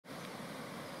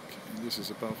And this is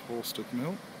above Horstead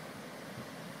Mill.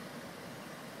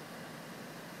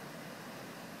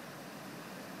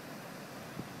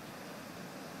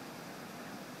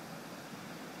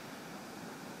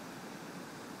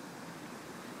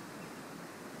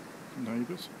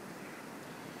 Neighbours.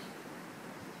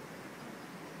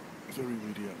 Very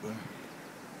weedy up there.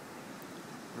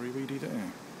 Very weedy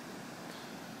there.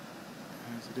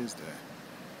 As it is there.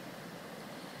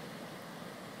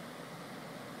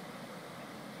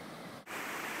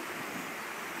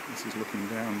 This is looking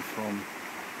down from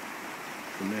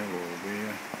the mill or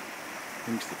weir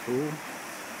into the pool.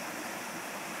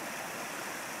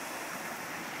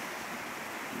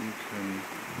 You can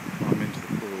climb into the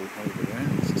pool over there.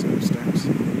 This is over steps.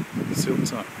 The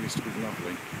silt's up. It used to be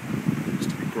lovely. It used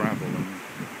to be gravel and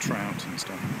trout and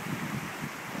stuff.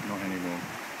 But not anymore.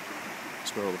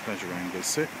 It's where all the pleasure anglers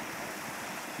sit.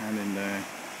 And in there.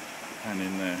 And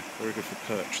in there. Very good for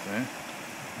perch there.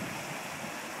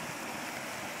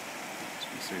 As you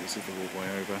can see, this is the walkway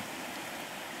over.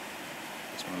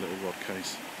 That's my little rod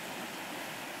case.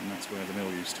 And that's where the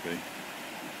mill used to be.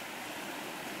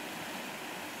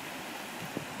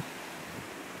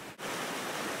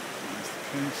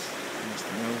 There's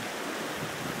the mill,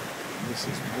 and this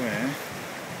is where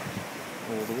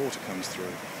all the water comes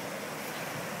through.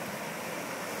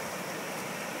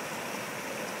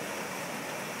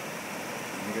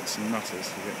 And you get some nutters,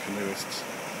 you get canoeists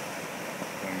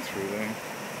going through there.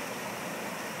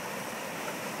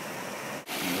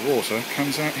 And the water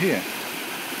comes out here,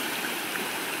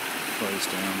 flows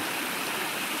down.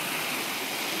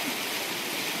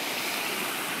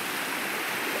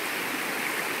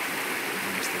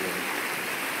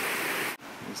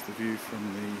 Here's the view from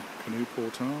the canoe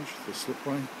portage, the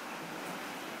slipway. And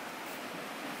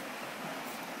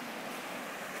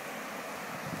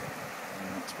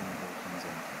that's where it all comes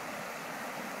out.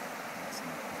 That's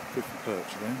good for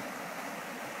perch there.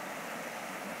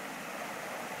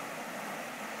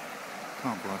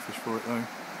 Can't fly fish for it though,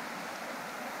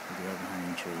 with the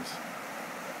overhanging trees.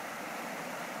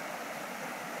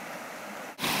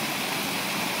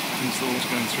 These rolls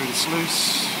going through the sluice.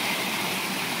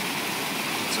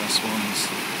 There's our swans.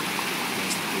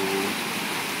 There's the pool.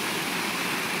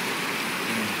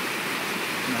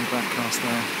 No backcast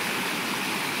there.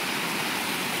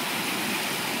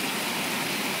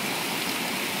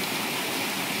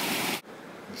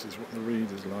 This is what the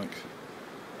reed is like.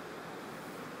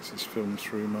 This is filmed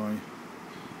through my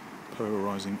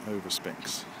polarising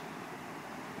overspecs.